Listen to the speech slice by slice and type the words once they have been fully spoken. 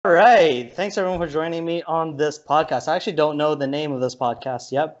All right. Thanks everyone for joining me on this podcast. I actually don't know the name of this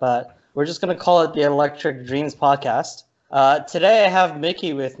podcast yet, but we're just going to call it the Electric Dreams Podcast. Today I have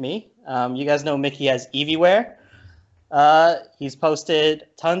Mickey with me. You guys know Mickey as evWare. He's posted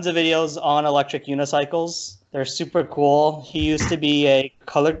tons of videos on electric unicycles. They're super cool. He used to be a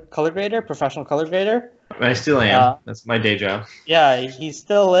color grader, professional color grader. I still am. That's my day job. Yeah, he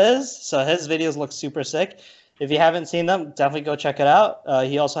still is. So his videos look super sick. If you haven't seen them, definitely go check it out.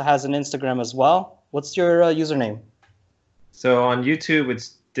 He also has an Instagram as well. What's your username? So on YouTube,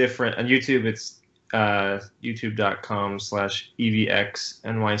 it's different. On YouTube, it's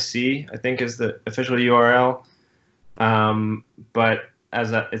youtube.com/evxnyc, I think is the official URL. But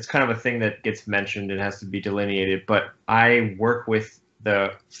it's kind of a thing that gets mentioned. It has to be delineated. But I work with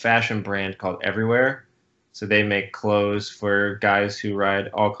the fashion brand called Everywhere. So they make clothes for guys who ride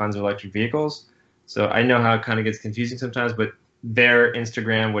all kinds of electric vehicles. So I know how it kind of gets confusing sometimes, but their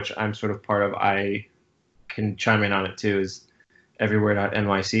Instagram, which I'm sort of part of, I can chime in on it too, is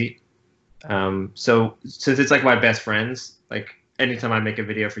everywhere.nyc. So since it's like my best friends, like anytime I make a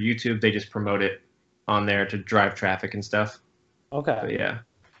video for YouTube, they just promote it on there to drive traffic and stuff. Okay. But yeah.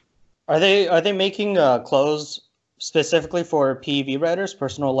 Are they making clothes specifically for PEV riders,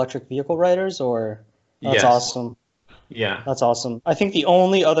 personal electric vehicle riders, or? That's Yes. awesome. Yeah. That's awesome. I think the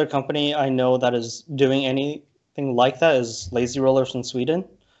only other company I know that is doing anything like that is Lazy Rollers in Sweden.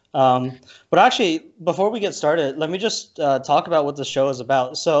 But actually, before we get started, let me just talk about what the show is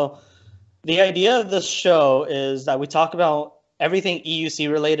about. So the idea of this show is that we talk about everything EUC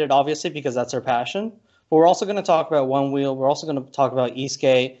related, obviously, because that's our passion. But we're also going to talk about One Wheel. We're also going to talk about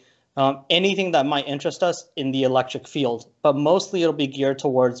eSkate, anything that might interest us in the electric field. But mostly it'll be geared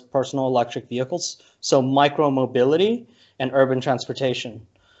towards personal electric vehicles, so micro-mobility and urban transportation.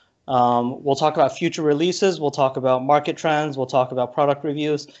 We'll talk about future releases. We'll talk about market trends. We'll talk about product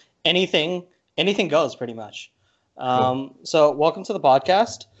reviews. Anything goes pretty much. Cool. So welcome to the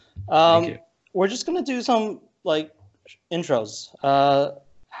podcast. Thank you. We're just going to do some intros.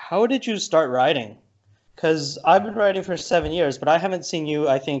 How did you start riding? Because I've been riding for 7 years, but I haven't seen you,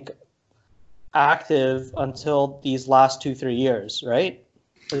 I think, active until these last 2-3 years, right?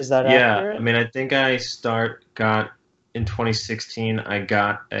 Is that accurate? I mean, I think got in 2016. I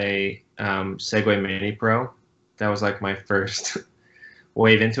got a Segway Mini Pro. That was like my first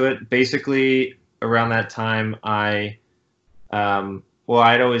wave into it. Basically, around that time, I'd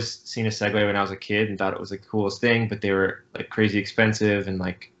always seen a Segway when I was a kid and thought it was the coolest thing, but they were like crazy expensive, and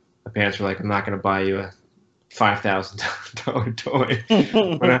like my parents were like, "I'm not going to buy you a $5,000 toy"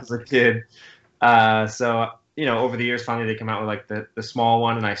 when I was a kid. So over the years, finally they come out with like the small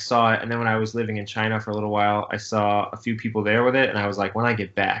one, and I saw it. And then when I was living in China for a little while, I saw a few people there with it, and I was like, when I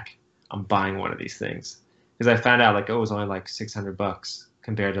get back, I'm buying one of these things, because I found out like it was only like $600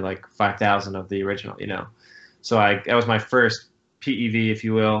 compared to like 5,000 of the original. So that was my first PEV, if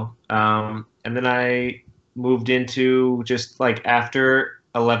you will. And then I moved into just like after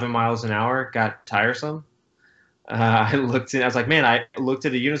 11 miles an hour got tiresome. I was like, man, I looked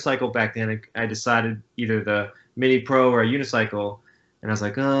at a unicycle back then, and I decided either the Mini Pro or a unicycle, and I was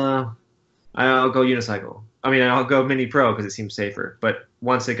like, I'll go unicycle. I mean, I'll go Mini Pro because it seems safer. But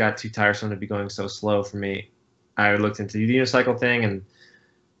once it got too tiresome to be going so slow for me, I looked into the unicycle thing and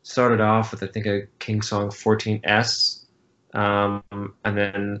started off with, I think, a Kingsong 14S. And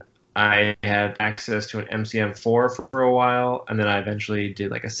then I had access to an MCM4 for a while, and then I eventually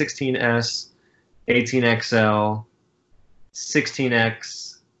did like a 16S, 18XL,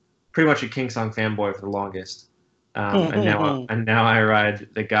 16X, pretty much a Kingsong fanboy for the longest. And now I ride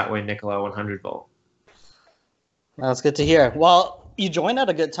the Gotway Nikola 100 volt. That's good to hear. Well, you joined at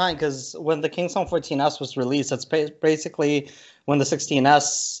a good time, because when the Kingsong 14S was released, that's basically when the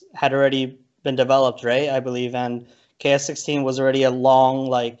 16S had already been developed, right? I believe, and KS16 was already a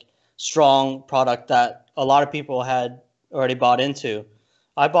long, strong product that a lot of people had already bought into.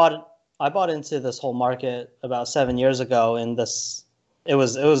 I bought into this whole market about 7 years ago, and it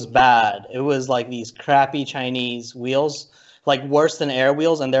was bad. It was like these crappy Chinese wheels, like worse than air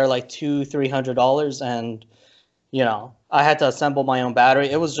wheels, and they're like $200-$300, and I had to assemble my own battery.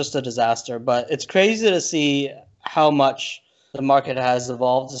 It was just a disaster. But it's crazy to see how much the market has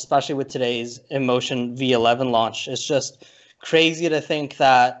evolved, especially with today's Emotion V11 launch. It's just crazy to think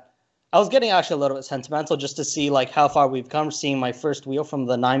that I was getting actually a little bit sentimental just to see like how far we've come, seeing my first wheel from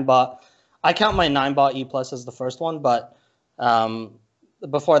the 9-bot. I count my 9-bot E Plus as the first one, but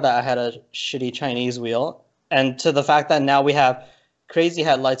before that I had a shitty Chinese wheel. And to the fact that now we have crazy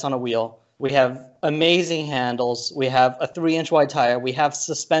headlights on a wheel, we have amazing handles, we have a 3-inch wide tire, we have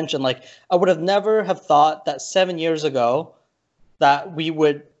suspension. Like, I would have never have thought that 7 years ago that we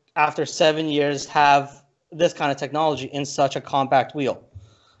would after 7 years, have this kind of technology in such a compact wheel.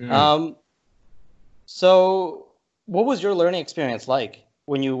 Mm. Um, so, what was your learning experience like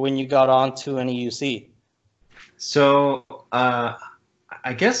when you got onto an EUC? So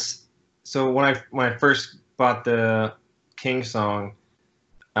I guess so when I first bought the King Song,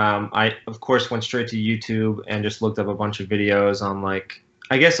 I of course went straight to YouTube and just looked up a bunch of videos on like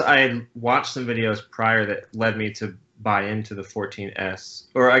I guess I had watched some videos prior that led me to buy into the 14S,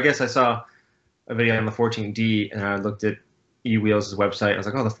 or I guess I saw a video on the 14D and I looked at eWheels' website. I was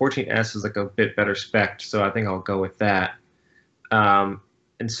like, oh, the 14S is like a bit better spec, so I think I'll go with that. Um,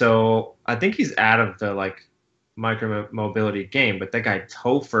 and so I think he's out of the like micro mobility game, but that guy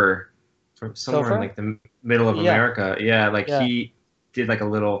Topher from somewhere in Topher? like the middle of Yeah, America, yeah, like yeah. he did like a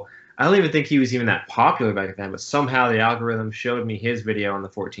little. I don't even think he was even that popular back then, but somehow the algorithm showed me his video on the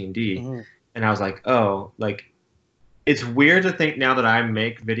 14D, Hmm. and I was like, oh, like it's weird to think now that I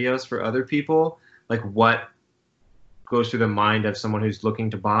make videos for other people, like what goes through the mind of someone who's looking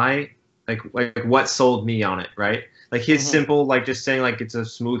to buy, like what sold me on it, right? Like his Hmm. simple, like just saying like it's a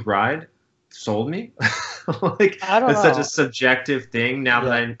smooth ride, sold me. Like I don't that's such a know. subjective thing. Now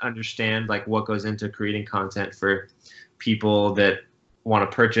that Yeah. I understand like what goes into creating content for people that want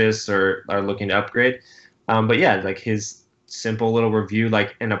to purchase or are looking to upgrade. But yeah, like his simple little review,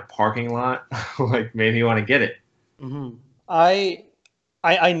 like in a parking lot, like made me want to get it. Hmm. I,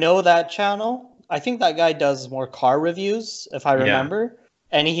 I know that channel. I think that guy does more car reviews, if I Yeah, remember,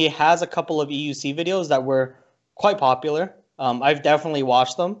 and he has a couple of EUC videos that were quite popular. I've definitely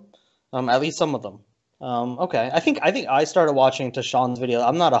watched them, at least some of them. Okay, I think I started watching to Sean's video.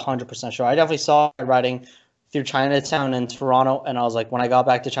 I'm not 100% sure. I definitely saw it riding through Chinatown in Toronto, and I was like, when I got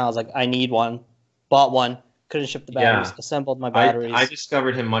back to China, I was like, I need one. Bought one. Couldn't ship the batteries. yeah. Assembled my I batteries.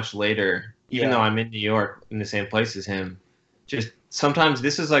 discovered him much later, even though Yeah. I'm in New York in the same place as him. Just sometimes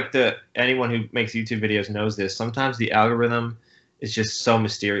this is like the anyone who makes YouTube videos knows this. Sometimes the algorithm is just so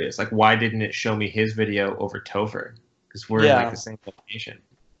mysterious. Like why didn't it show me his video over Topher? Because we're in like the Yeah. same location.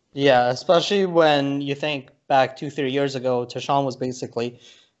 Yeah, especially when you think back 2, 3 years ago, Tashawn was basically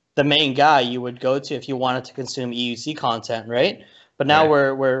the main guy you would go to if you wanted to consume EUC content, right? But now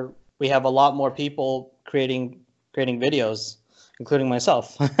Right. we have a lot more people creating videos, including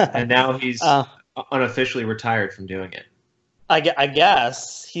myself. And now he's uh, unofficially retired from doing it. I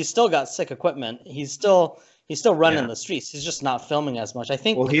guess he's still got sick equipment. He's still running Yeah. the streets. He's just not filming as much. I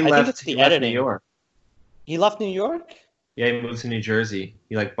Well, think I think it's he the left New editing. York. He left New York? Yeah, he moved to New Jersey.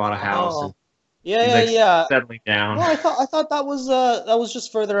 He like bought a house Oh, and yeah, he's yeah, like yeah. settling down. No, I thought that was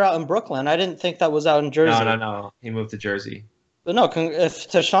just further out in Brooklyn. I didn't think that was out in No, no, Jersey. no. He moved to Jersey. But no, if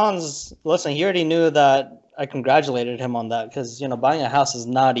Tashawn's listen, he already knew that I congratulated him on that because buying a house is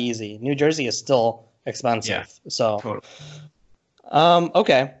not easy. New Jersey is still Yeah, expensive. So, totally.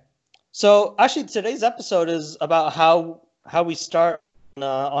 okay. So actually, today's episode is about how we start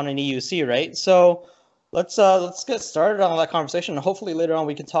on an EUC, right? So let's get started on that conversation. Hopefully later on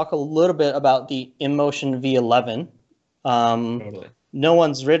we can talk a little bit about the InMotion V11. Um, Totally. no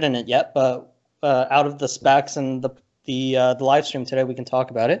one's written it yet, but out of the specs and the live stream today, we can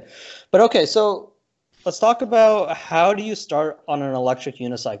talk about it. But okay, so let's talk about how do you start on an electric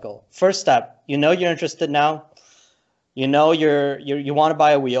unicycle. First step, you're interested now. You want to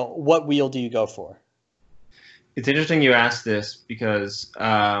buy a wheel. What wheel do you go for? It's interesting you asked this because,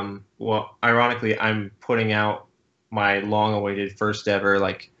 well, ironically, I'm putting out my long-awaited first ever,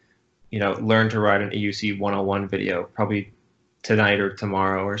 like, learn to ride an EUC 101 video, probably tonight or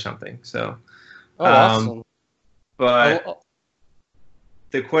tomorrow or something. So, Oh, um, awesome. but Oh,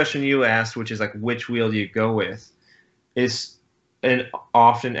 the question you asked, which is like, which wheel do you go with, is an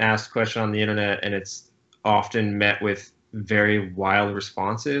often asked question on the internet, and it's often met with very wild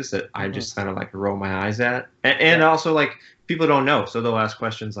responses that I mhm. just kind of like roll my eyes at, and Yeah. also like people don't know, so they'll ask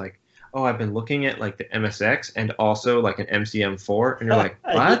questions like, "Oh, I've been looking at like the MSX and also like an MCM4," and you're like,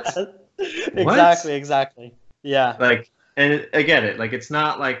 "What? Yeah. What?" Exactly. Yeah. Like, and I get it. Like, it's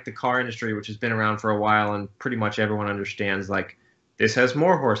not like the car industry, which has been around for a while, and pretty much everyone understands. Like, this has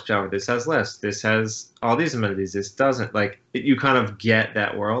more horsepower, this has less, this has all these amenities, this doesn't. Like, you kind of get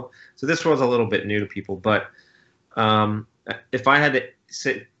that world. So this world's a little bit new to people. But if I had to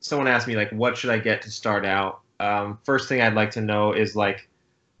sit, someone asked me like, what should I get to start out? First thing I'd like to know is like,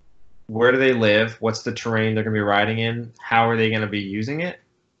 where do they live? What's the terrain they're going to be riding in? How are they going to be using it?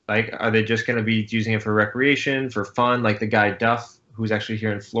 Like, are they just going to be using it for recreation, for fun? Like the guy Duff, who's actually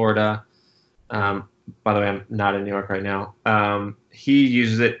here in Florida. By the way, I'm not in New York right now. He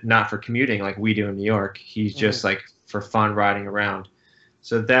uses it not for commuting like we do in New York. He's Mhm. just like for fun riding around.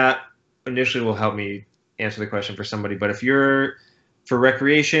 So that initially will help me answer the question for somebody. But if you're for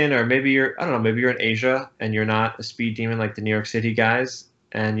recreation, or maybe you're, I don't know, maybe you're in Asia and you're not a speed demon like the New York City guys,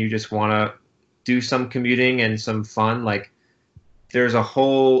 and you just want to do some commuting and some fun. Like there's a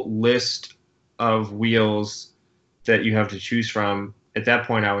whole list of wheels that you have to choose from. At that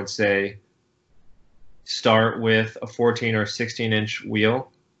point, I would say start with a 14 or 16-inch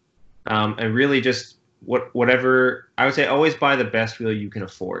wheel, and really just whatever. I would say always buy the best wheel you can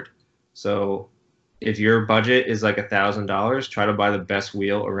afford. So if your budget is like $1,000, try to buy the best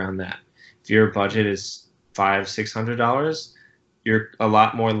wheel around that. If your budget is $500-600, you're a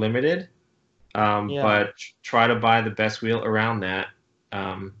lot more limited. Yeah. But try to buy the best wheel around that.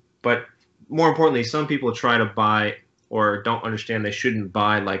 But more importantly, some people try to buy or don't understand they shouldn't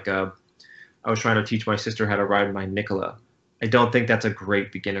buy like a. I was trying to teach my sister how to ride my Nicola. I don't think that's a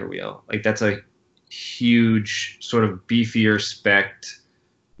great beginner wheel. Like that's a huge sort of beefier spec'd,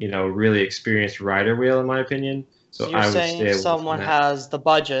 really experienced rider wheel in my opinion. So So you're I would saying stay if away from someone that. has the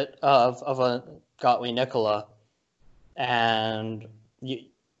budget of a Gotway Nicola and you,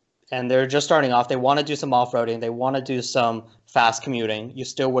 and they're just starting off, they want to do some off-roading, they want to do some fast commuting, you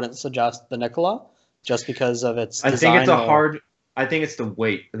still wouldn't suggest the Nicola just because of its I think it's design a or hard. I think it's the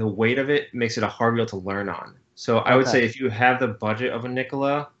weight. The weight of it makes it a hard wheel to learn on. So I would okay. say if you have the budget of a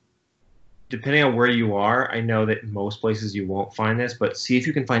Nicola, depending on where you are, I know that most places you won't find this, but see if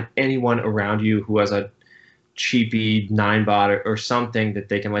you can find anyone around you who has a cheapy 9 bot or something that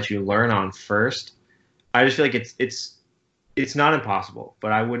they can let you learn on first. I just feel like it's not impossible,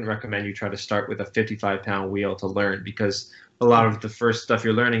 but I wouldn't recommend you try to start with a 55-pound wheel to learn because a lot of the first stuff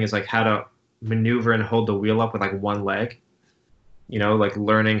you're learning is like how to maneuver and hold the wheel up with like one leg. Like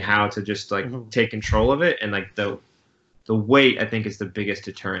learning how to just like take control of it, and like the weight I think is the biggest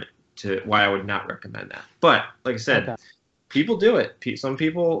deterrent to why I would not recommend that. But like I said, Okay. people do it. Some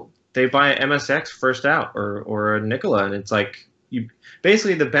people they buy an MSX first out or a Nicola, and it's like you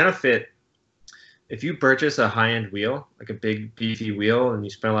basically the benefit if you purchase a high-end wheel, like a big beefy wheel, and you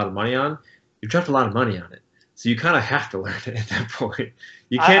spend a lot of money on, you dropped a lot of money on it. So you kind of have to learn it at that point.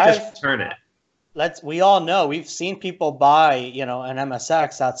 You can't just I've return it. we all know we've seen people buy an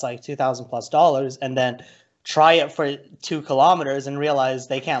MSX that's like $2,000+ and then try it for 2 kilometers and realize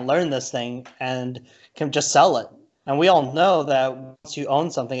they can't learn this thing and can just sell it. And we all know that once you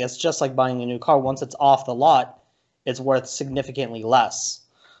own something, it's just like buying a new car. Once it's off the lot, it's worth significantly less.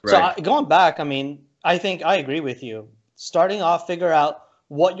 So Right. going back, I mean, I think I agree with you. Starting off, figure out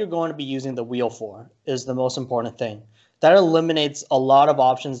what you're going to be using the wheel for is the most important thing. That eliminates a lot of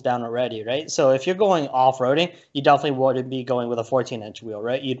options down already, right? So if you're going off-roading, you definitely wouldn't be going with a 14-inch wheel,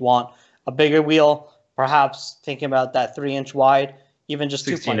 right? You'd want a bigger wheel, perhaps thinking about that 3-inch wide, even just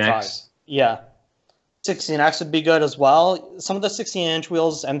 2.5. 16X. Yeah. 16X would be good as well. Some of the 16-inch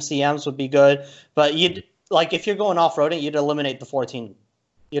wheels, MCMs would be good, but you'd like if you're going off-roading, you'd eliminate the 14.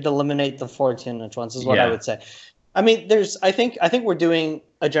 You'd eliminate the 14-inch ones is what I Yeah. would say. I mean, I think we're doing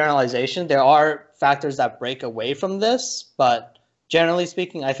a generalization. There are factors that break away from this, but generally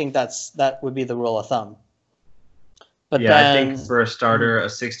speaking, I think that would be the rule of thumb. But Yeah, I then, think for a starter, a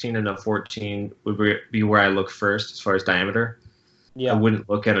 16 and a 14 would be where I look first as far as diameter. I yeah, wouldn't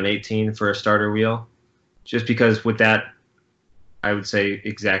look at an 18 for a starter wheel, just because with that, I would say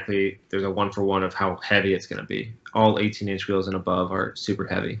exactly there's a 1-for-1 of how heavy it's going to be. All 18-inch wheels and above are super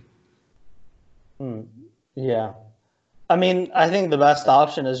heavy. yeah. I mean, I think the best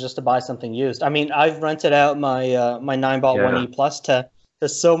option is just to buy something used. I mean, I've rented out my 9-bot Yeah. 1E Plus to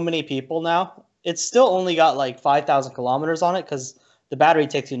so many people now. It's still only got like 5,000 kilometers on it because the battery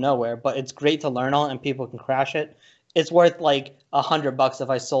takes you nowhere. But it's great to learn on, and people can crash it. It's worth like $100 if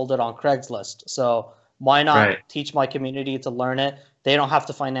I sold it on Craigslist. So why Right. not teach my community to learn it? They don't have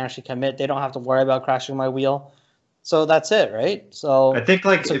to financially commit. They don't have to worry about crashing my wheel. So that's it, right? I So think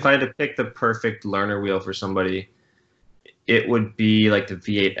like it's a if I had to pick the perfect learner wheel for somebody, it would be like the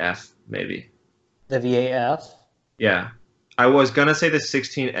V8F maybe. the VAF. Yeah. I was gonna say the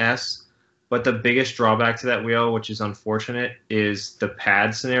 16S, but the biggest drawback to that wheel, which is unfortunate, is the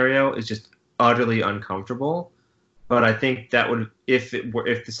pad scenario is just utterly uncomfortable. But I think that would if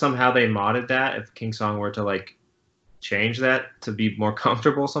somehow they modded that, if Kingsong were to like change that to be more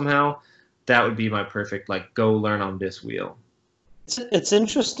comfortable somehow, that would be my perfect like go learn on this wheel. It's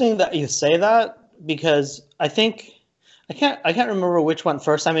interesting that you say that because I think I can't remember which went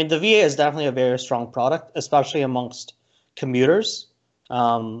first. I mean, the VA is definitely a very strong product, especially amongst commuters.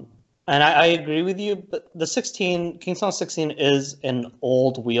 And I agree with you, but the 16 Kingston 16 is an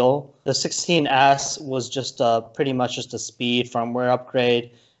old wheel. The 16S was just pretty much just a speed firmware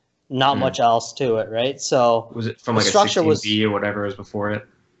upgrade, not Hmm. much else to it, right? So Was it from the like a structure was 16B or whatever was before it?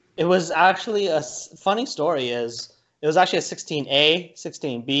 it was actually funny story is It was actually a 16A,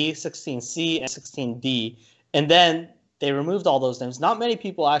 16B, 16C, and 16D. And then they removed all those names. Not many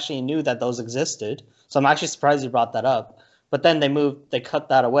people actually knew that those existed. So I'm actually surprised you brought that up. But then they cut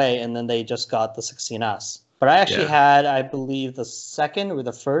that away, and then they just got the 16S. But I actually had, I believe, the second or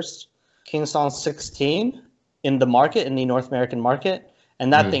the first Kingston 16 in the market, in the North American market.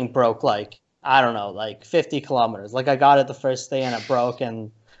 And that thing broke like, I don't know, like 50 kilometers. Like I got it the first day and it broke,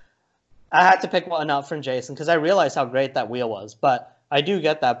 and I had to pick one up from Jason because I realized how great that wheel was. But I do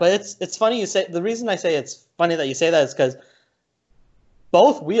get that. But it's funny you say, the reason I say it's funny that you say that is because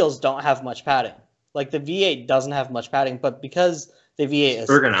both wheels don't have much padding. Like the V8 doesn't have much padding, but because the V8 is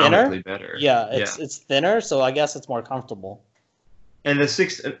thinner, better. Yeah, it's thinner, so I guess it's more comfortable. And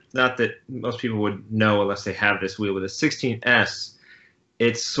the not that most people would know unless they have this wheel, but the 16S,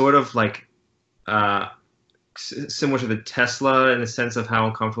 it's sort of like similar to the Tesla in the sense of how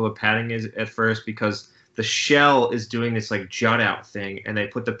uncomfortable the padding is at first, because the shell is doing this like jut out thing, and they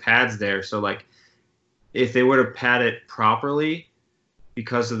put the pads there. So like, if they were to pad it properly,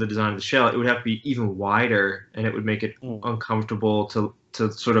 because of the design of the shell, it would have to be even wider, and it would make it uncomfortable to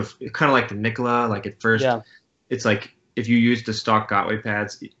sort of kind of like the Nikola. Like at first, it's like if you use the stock Gotway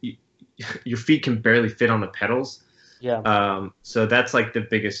pads, your feet can barely fit on the pedals. So that's like the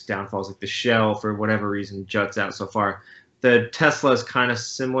biggest downfalls. Like the shell, for whatever reason, juts out so far. The Tesla is kind of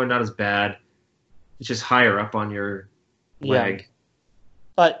similar, not as bad. It's just higher up on your leg.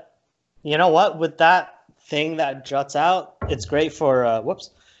 But you know what? With that thing that juts out, it's great for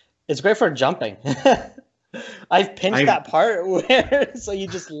it's great for jumping. I've pinched that part where so you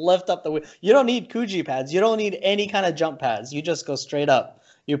just lift up the wheel. You don't need Kuji pads. You don't need any kind of jump pads. You just go straight up.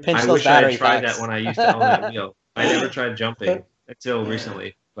 You pinch those battery packs. I wish I had tried that when I used to own that wheel. I never tried jumping until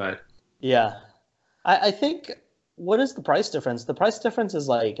recently, but yeah, I think, what is the price difference? The price difference is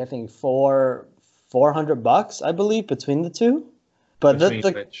like, I think $400, I believe, between the two. But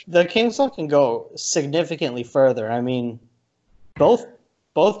the Kingston can go significantly further. I mean, both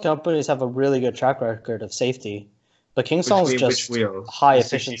companies have a really good track record of safety. The Kingston's just high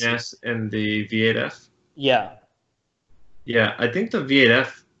efficiency. The 16S and the V8F? Yeah. Yeah, I think the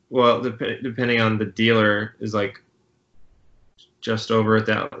V8F, well, depending on the dealer, is like just over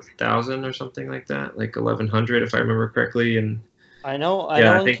 1,000 or something like that, like 1,100 if I remember correctly. And I know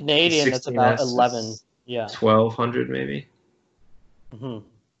in Canadian it's about 11. Yeah. 1,200 maybe.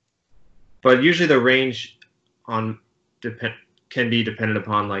 But usually the range can be dependent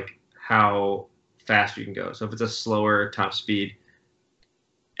upon like how fast you can go. So if it's a slower top speed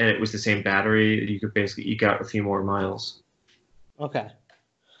and it was the same battery, you could basically eke out a few more miles. Okay.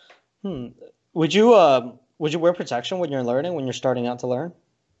 Would you wear protection when you're learning, when you're starting out to learn?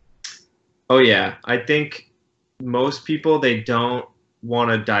 Oh yeah, I think most people, they don't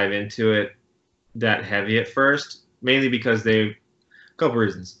want to dive into it that heavy at first, mainly because couple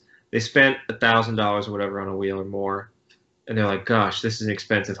reasons. They spent $1,000 or whatever on a wheel or more, and they're like, gosh, this is an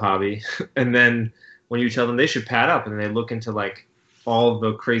expensive hobby. And then when you tell them they should pad up, and they look into like all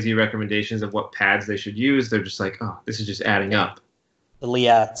the crazy recommendations of what pads they should use, they're just like, oh, this is just adding up. The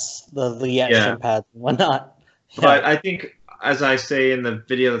Liat shin pads and whatnot. Yeah. But I think, as I say in the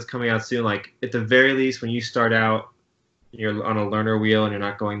video that's coming out soon, like at the very least, when you start out, you're on a learner wheel and you're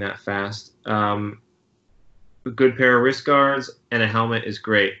not going that fast, a good pair of wrist guards and a helmet is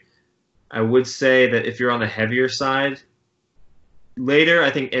great. I would say that if you're on the heavier side, later I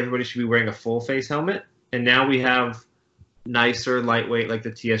think everybody should be wearing a full face helmet. And now we have nicer, lightweight like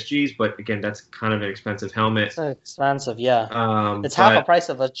the TSGs, but again, that's kind of an expensive helmet. It's expensive, yeah. It's half the price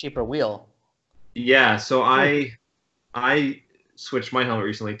of a cheaper wheel. Yeah, so I switched my helmet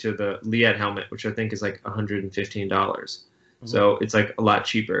recently to the Liat helmet, which I think is like $115. So it's like a lot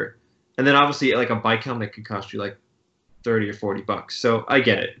cheaper. And then obviously like a bike helmet could cost you like $30 or $40. So I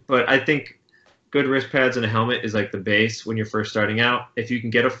get it. But I think good wrist pads and a helmet is like the base when you're first starting out. If you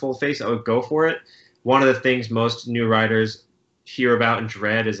can get a full face, I would go for it. One of the things most new riders hear about and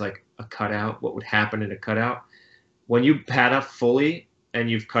dread is like a cutout, what would happen in a cutout. When you pad up fully and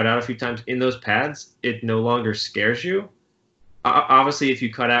you've cut out a few times in those pads, it no longer scares you. Obviously, if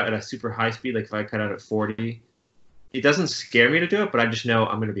you cut out at a super high speed, like if I cut out at 40, it doesn't scare me to do it, but I just know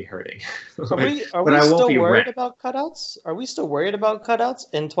I'm going to be hurting. Are we still worried about cutouts? Are we still worried about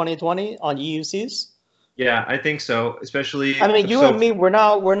cutouts in 2020 on EUCs? Yeah, I think so. Especially, I mean, you and me, we're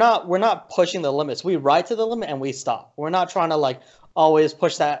not pushing the limits. We ride to the limit and we stop. We're not trying to like always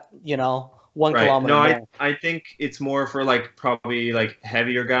push that, 1 kilometer. No, I think it's more for like probably like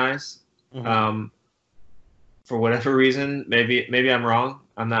heavier guys. For whatever reason, maybe I'm wrong.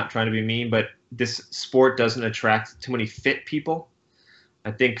 I'm not trying to be mean, but this sport doesn't attract too many fit people.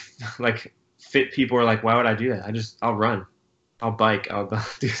 I think like fit people are like, why would I do that? I'll run, I'll bike, I'll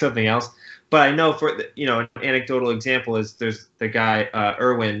do something else. But I know for an anecdotal example is there's the guy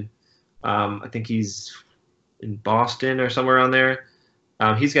Irwin. I think he's in Boston or somewhere around there.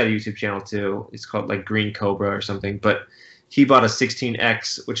 He's got a YouTube channel too. It's called like Green Cobra or something. But he bought a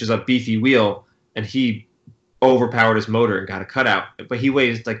 16X, which is a beefy wheel, and he overpowered his motor and got a cutout. But he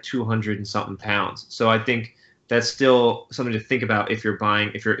weighs like 200 and something pounds. So I think that's still something to think about if you're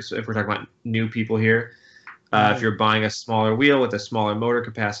buying. If we're talking about new people here, if you're buying a smaller wheel with a smaller motor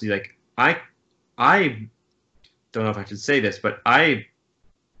capacity, like I don't know if I should say this, but I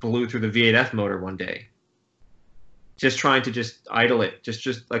blew through the V8F motor one day. Just trying to just idle it,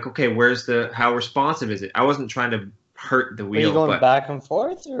 just like, okay, how responsive is it? I wasn't trying to hurt the wheel. Were you going back and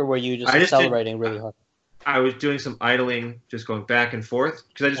forth, or were you just accelerating really hard? I was doing some idling, just going back and forth,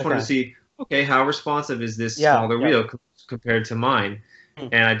 because I just wanted to see, okay, how responsive is this smaller wheel compared to mine?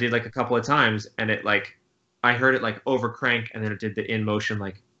 And I did like a couple of times, and it like, I heard it like over crank, and then it did the in motion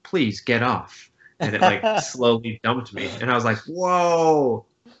like, please get off, and it like slowly dumped me, and I was like, whoa.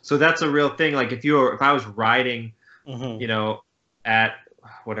 So that's a real thing. Like if I was riding, at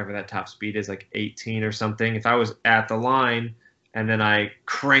whatever that top speed is, like 18 or something, if I was at the line and then I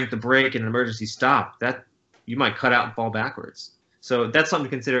cranked the brake in an emergency stop, that you might cut out and fall backwards. So that's something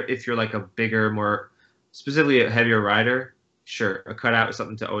to consider if you're like a bigger, more specifically a heavier rider. Sure, a cutout is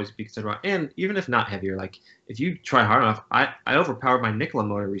something to always be considered about. And even if not heavier, like if you try hard enough, I overpowered my Nikola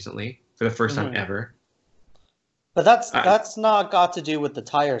motor recently for the first time ever. But that's not got to do with the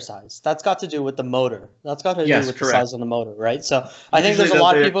tire size. That's got to do with the motor. That's got to do with the size of the motor, right? So I think there's a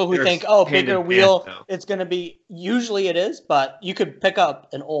lot of people who think, oh, bigger wheel, it's going to be, usually it is, but you could pick up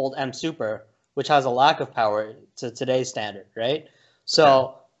an old M Super, which has a lack of power to today's standard, right?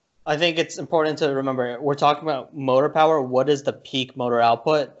 So I think it's important to remember, we're talking about motor power. What is the peak motor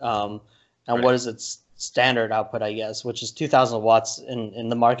output? And what is its standard output, I guess, which is 2,000 watts in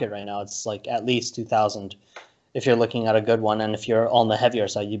the market right now. It's like at least 2,000 if you're looking at a good one. And if you're on the heavier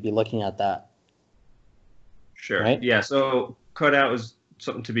side, you'd be looking at that. Sure. Right? Yeah. So cutout is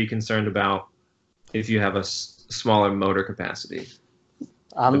something to be concerned about if you have a smaller motor capacity.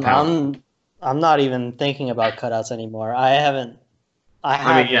 I'm not even thinking about cutouts anymore. I haven't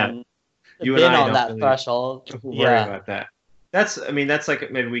you been and I on don't that really threshold. Worry about that. That's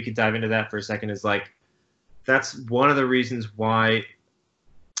like, maybe we could dive into that for a second, is like, that's one of the reasons why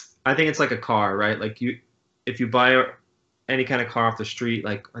I think it's like a car, right? Like if you buy any kind of car off the street,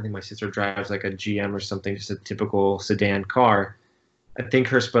 like I think my sister drives like a GM or something, just a typical sedan car, I think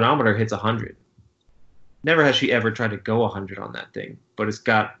her speedometer hits 100. Never has she ever tried to go 100 on that thing, but it's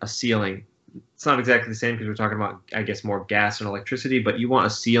got a ceiling. It's not exactly the same because we're talking about, I guess, more gas and electricity, but you want a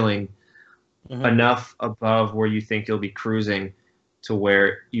ceiling enough above where you think you'll be cruising to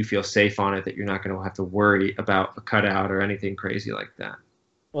where you feel safe on it, that you're not going to have to worry about a cutout or anything crazy like that.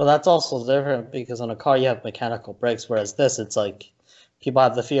 Well, that's also different because on a car you have mechanical brakes, whereas this, it's like people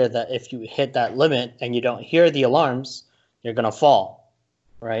have the fear that if you hit that limit and you don't hear the alarms, you're gonna fall,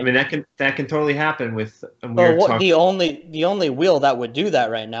 right? I mean, that can totally happen with. The only wheel that would do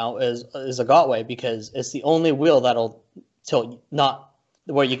that right now is a Gotway, because it's the only wheel that'll tilt, not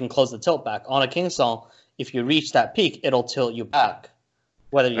where you can close the tilt back. On a Kingsong, if you reach that peak, it'll tilt you back,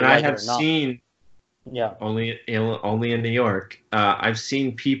 whether you like it or not. Only in New York, I've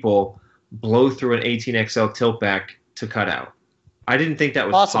seen people blow through an 18XL tiltback to cut out. I didn't think that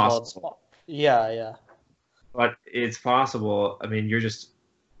was possible. Yeah. But it's possible. I mean, you're just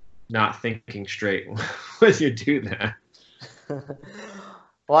not thinking straight when you do that.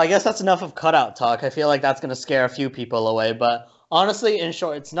 Well, I guess that's enough of cutout talk. I feel like that's going to scare a few people away. But honestly, in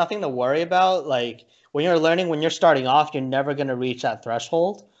short, it's nothing to worry about. Like when you're learning, when you're starting off, you're never going to reach that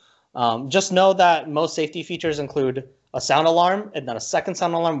threshold. Just know that most safety features include a sound alarm, and then a second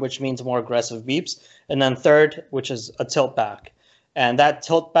sound alarm, which means more aggressive beeps, and then third, which is a tilt back. And that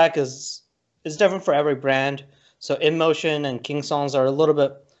tilt back is different for every brand. So InMotion and Kingsongs are a little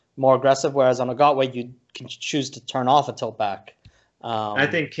bit more aggressive, whereas on a Gotway you can choose to turn off a tilt back. I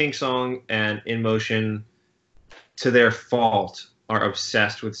think Kingsong and InMotion, to their fault, are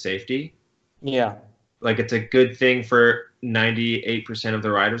obsessed with safety. Yeah. Like it's a good thing for 98% of the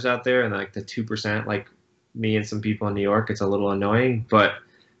riders out there, and like the 2%, like me and some people in New York, it's a little annoying. But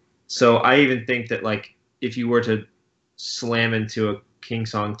so I even think that like if you were to slam into a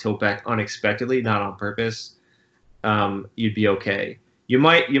Kingsong tiltback unexpectedly, not on purpose, you'd be okay. You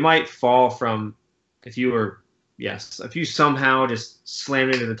might fall from if you somehow just slam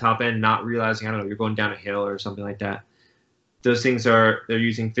into the top end, not realizing, I don't know, you're going down a hill or something like that. Those things they're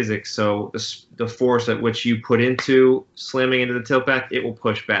using physics, so the force at which you put into slamming into the tiltback, it will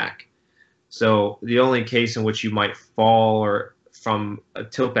push back. So the only case in which you might fall or from a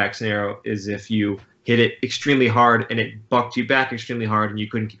tilt back scenario is if you hit it extremely hard and it bucked you back extremely hard and you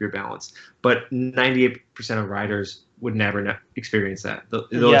couldn't keep your balance. But 98% of riders would never experience that.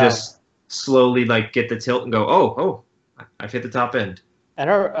 They'll Yeah. just slowly like get the tilt and go, oh, I've hit the top end. And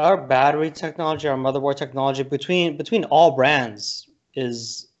our battery technology, our motherboard technology between all brands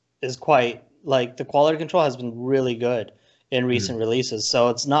is quite like the quality control has been really good in recent releases. So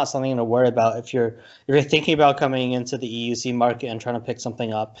it's not something to worry about if you're thinking about coming into the EUC market and trying to pick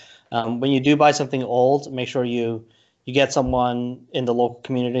something up. When you do buy something old, make sure you get someone in the local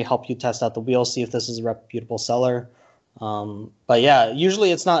community help you test out the wheels, see if this is a reputable seller. But yeah,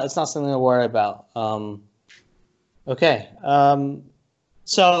 usually it's not something to worry about. Okay.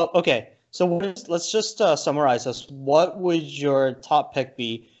 So let's just summarize this. What would your top pick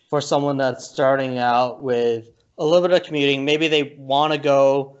be for someone that's starting out with a little bit of commuting? Maybe they want to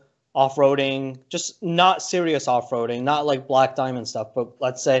go off-roading, just not serious off-roading, not like Black Diamond stuff, but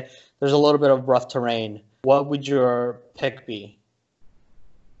let's say there's a little bit of rough terrain. What would your pick be?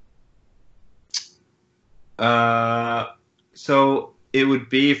 So it would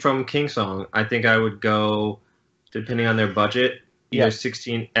be from Kingsong. I think I would go, depending on their budget, either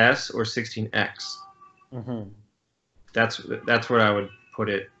 16S or 16X. Mm-hmm. That's where I would put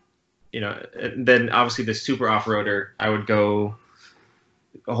it. And then obviously the super off-roader, I would go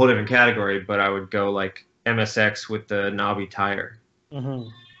a whole different category, but I would go like MSX with the knobby tire. Mm-hmm.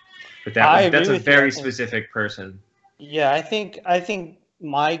 But that's a very specific person. Yeah, I think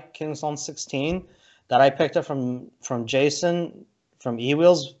my Kingsong 16 that I picked up from Jason from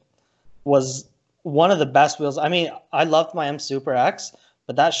eWheels was one of the best wheels. I mean, I loved my M Super X,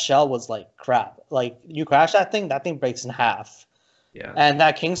 but that shell was like crap. Like you crash that thing breaks in half. Yeah. And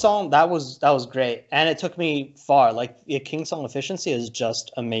that Kingsong, that was great, and it took me far. Like the Kingsong efficiency is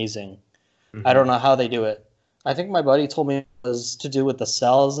just amazing. Mm-hmm. I don't know how they do it. I think my buddy told me it was to do with the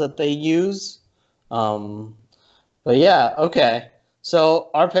cells that they use. But yeah, okay. So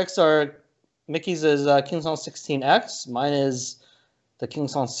our picks are Mickey's is Kingsong 16X. Mine is the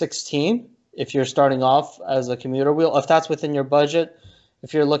Kingsong 16. If you're starting off as a commuter wheel, if that's within your budget,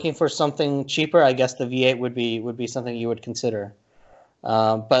 if you're looking for something cheaper, I guess the V8 would be something you would consider.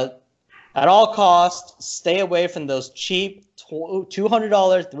 But at all costs, stay away from those cheap $200,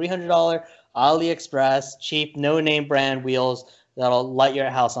 $300 AliExpress cheap no-name brand wheels that'll light your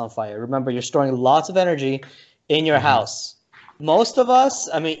house on fire. Remember, you're storing lots of energy in your house. Most of us,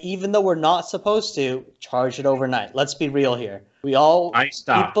 I mean, even though we're not supposed to, charge it overnight. Let's be real here. I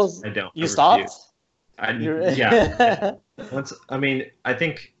stopped. I don't. You stopped? Yeah. I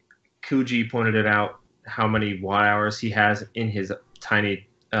think Kuji pointed it out how many watt hours he has in his tiny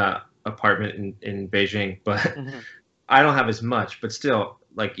apartment in Beijing, but I don't have as much. But still,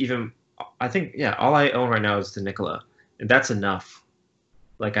 like I think all I own right now is the Nikola, and that's enough.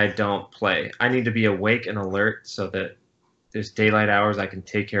 Like I don't play. I need to be awake and alert so that there's daylight hours. I can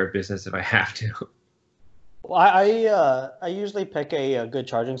take care of business if I have to. Well, I usually pick a good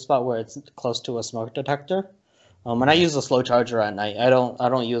charging spot where it's close to a smoke detector. And I use a slow charger at night. I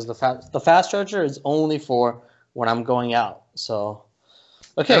don't use the fast. The fast charger is only for when I'm going out. So,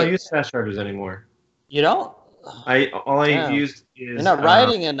 okay. I don't use fast chargers anymore. You don't? All I used is. You're not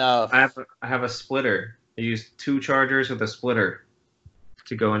riding enough. I have a splitter. I use 2 chargers with a splitter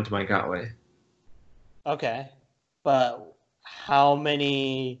to go into my Gotway. Okay, but how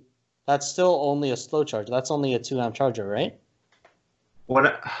many? That's still only a slow charger. That's only a 2-amp charger, right?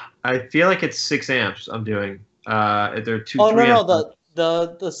 What I feel like it's 6 amps. I'm doing. They're 2. Oh no,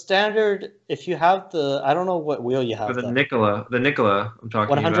 the standard. If you have I don't know what wheel you have. For the Nikola I'm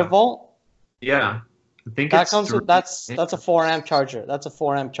talking 100 about. volt. Yeah, I think that comes with that's a 4-amp charger. That's a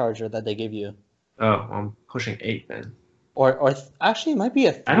 4-amp charger that they give you. Oh, I'm pushing 8 then. Or actually, it might be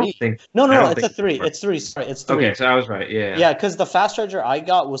a 3. I don't think. No, it's a 3. It's 3. Sorry, it's 3. Okay, so I was right. Yeah. Yeah, because the fast charger I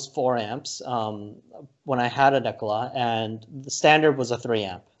got was 4 amps when I had a Nikola, and the standard was a 3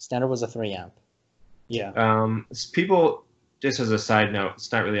 amp. Standard was a 3 amp. Yeah. People, just as a side note,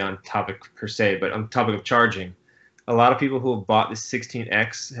 it's not really on topic per se, but on topic of charging, a lot of people who have bought the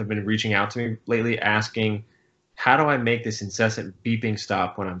 16X have been reaching out to me lately asking, how do I make this incessant beeping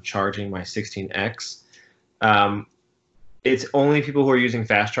stop when I'm charging my 16X? It's only people who are using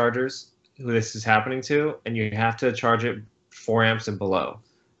fast chargers who this is happening to, and you have to charge it 4 amps and below.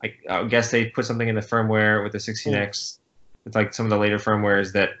 I guess they put something in the firmware with the 16X, with like some of the later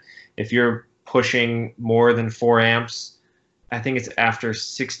firmwares, that if you're pushing more than 4 amps, I think it's after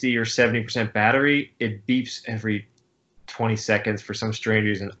 60 or 70% battery, it beeps every 20 seconds for some strange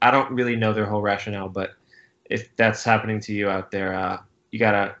reason. I don't really know their whole rationale, but if that's happening to you out there, you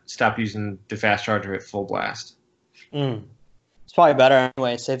gotta stop using the fast charger at full blast. It's probably better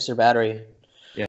anyway. It saves your battery.